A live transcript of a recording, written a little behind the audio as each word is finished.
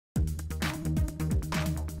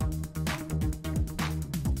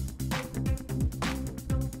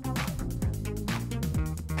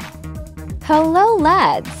Hello,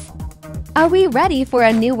 lads! Are we ready for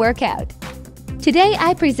a new workout? Today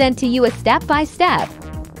I present to you a step-by-step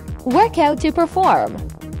workout to perform.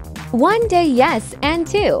 1 day yes and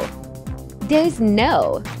 2 days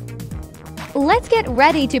no. Let's get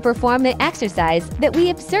ready to perform the exercise that we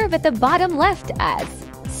observe at the bottom left as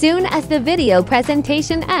soon as the video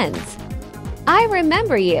presentation ends. I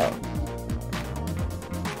remember you.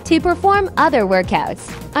 To perform other workouts,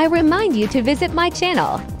 I remind you to visit my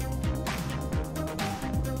channel.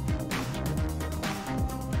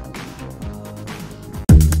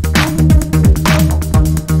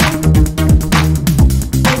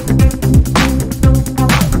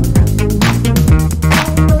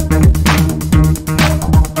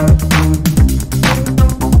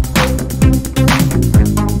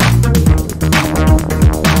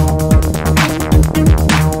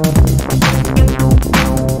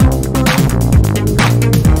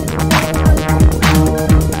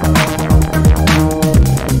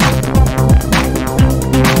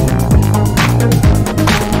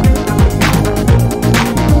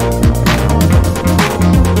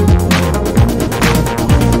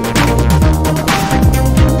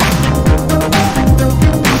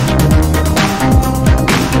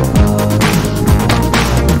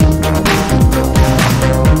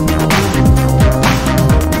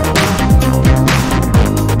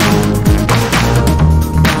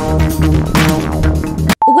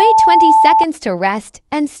 Wait 20 seconds to rest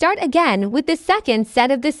and start again with the second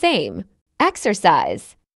set of the same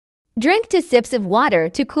exercise. Drink 2 sips of water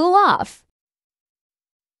to cool off.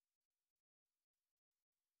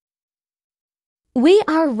 We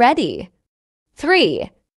are ready. 3,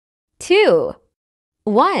 2,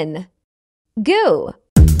 1, go!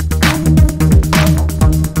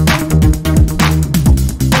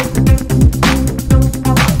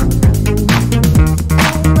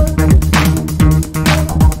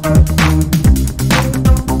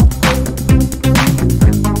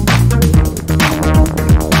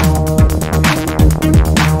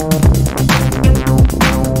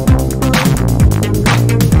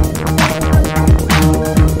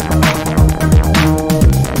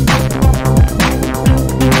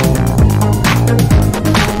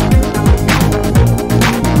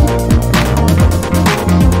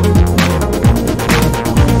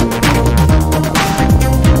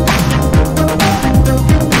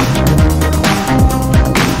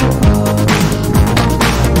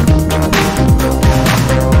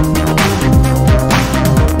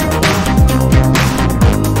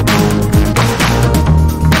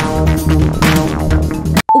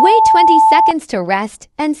 Wait 20 seconds to rest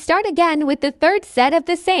and start again with the third set of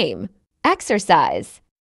the same exercise.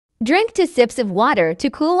 Drink 2 sips of water to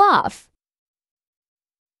cool off.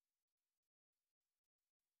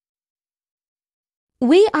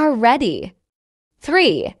 We are ready.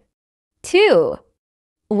 3, 2,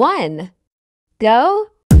 1, go!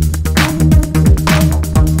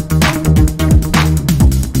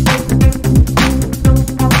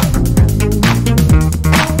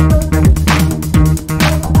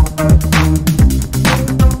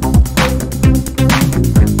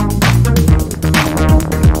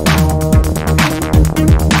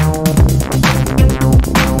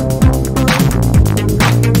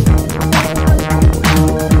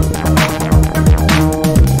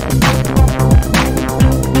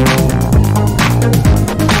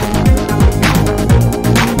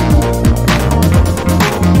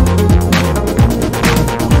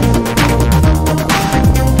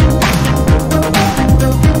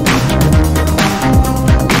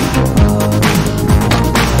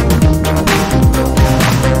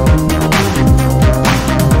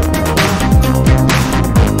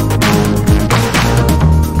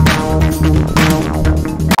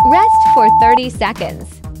 For 30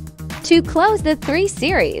 seconds to close the 3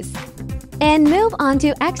 series and move on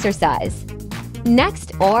to exercise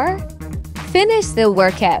next or finish the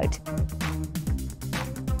workout.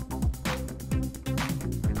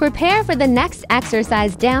 Prepare for the next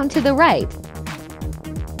exercise down to the right.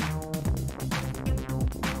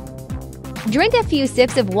 Drink a few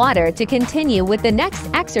sips of water to continue with the next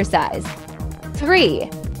exercise. 3,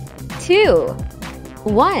 2,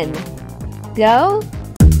 1, go!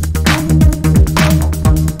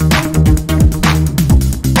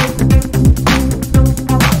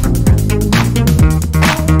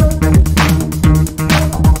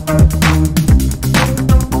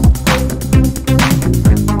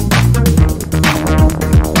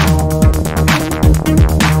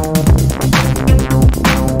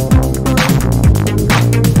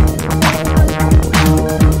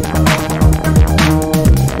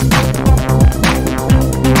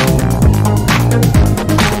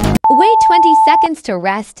 seconds to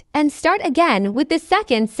rest and start again with the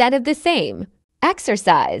second set of the same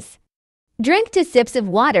exercise. Drink 2 sips of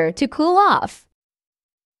water to cool off.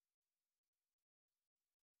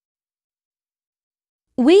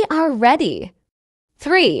 We are ready.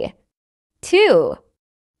 3, 2,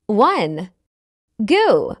 1,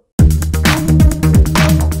 go!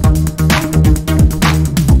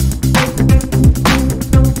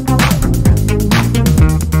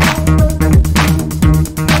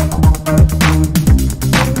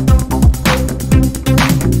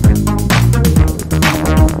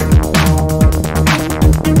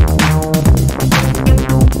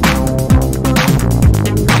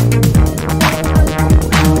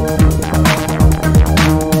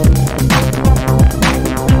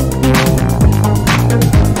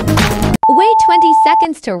 Wait 20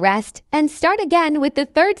 seconds to rest and start again with the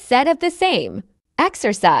third set of the same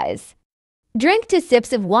exercise. Drink 2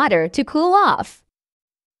 sips of water to cool off.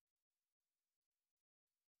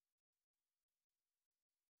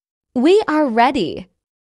 We are ready.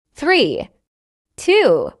 3,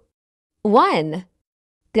 2, 1,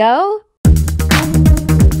 go!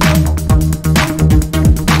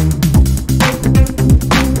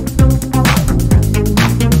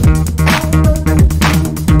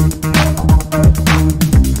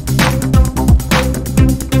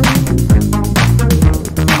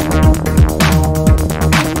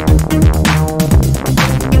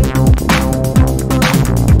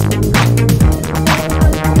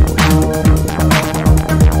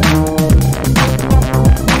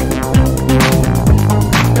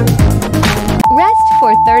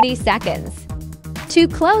 For 30 seconds to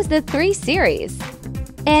close the 3 series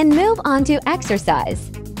and move on to exercise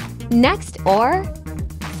next or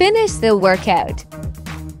finish the workout.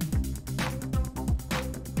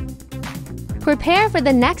 Prepare for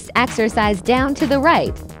the next exercise down to the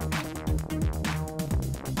right.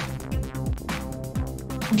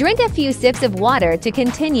 Drink a few sips of water to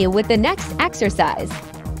continue with the next exercise.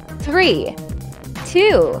 3,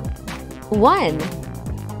 2,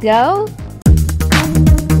 1, go!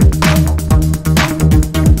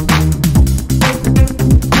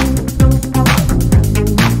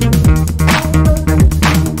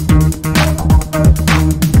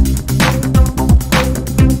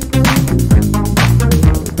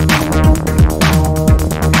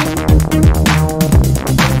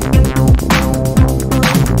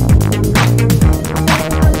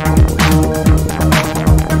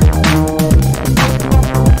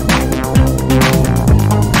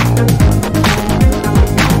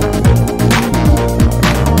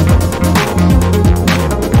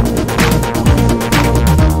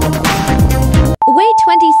 Wait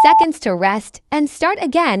 20 seconds to rest and start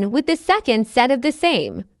again with the second set of the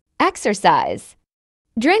same exercise.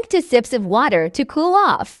 Drink 2 sips of water to cool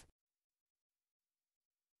off.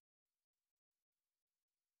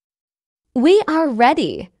 We are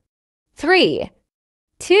ready. 3,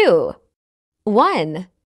 2, 1,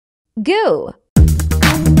 go!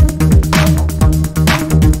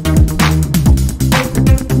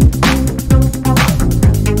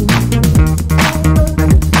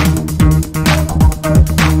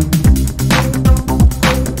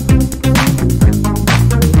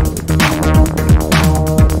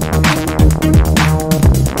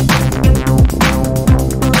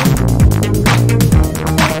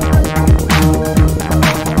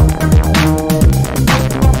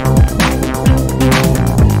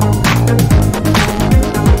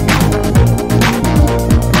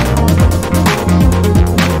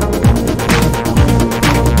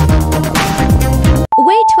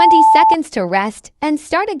 Wait 20 seconds to rest and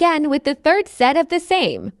start again with the third set of the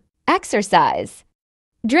same exercise.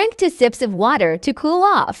 Drink 2 sips of water to cool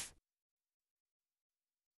off.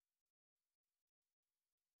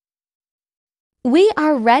 We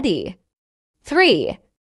are ready. 3,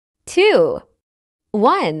 2,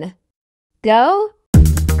 1, go!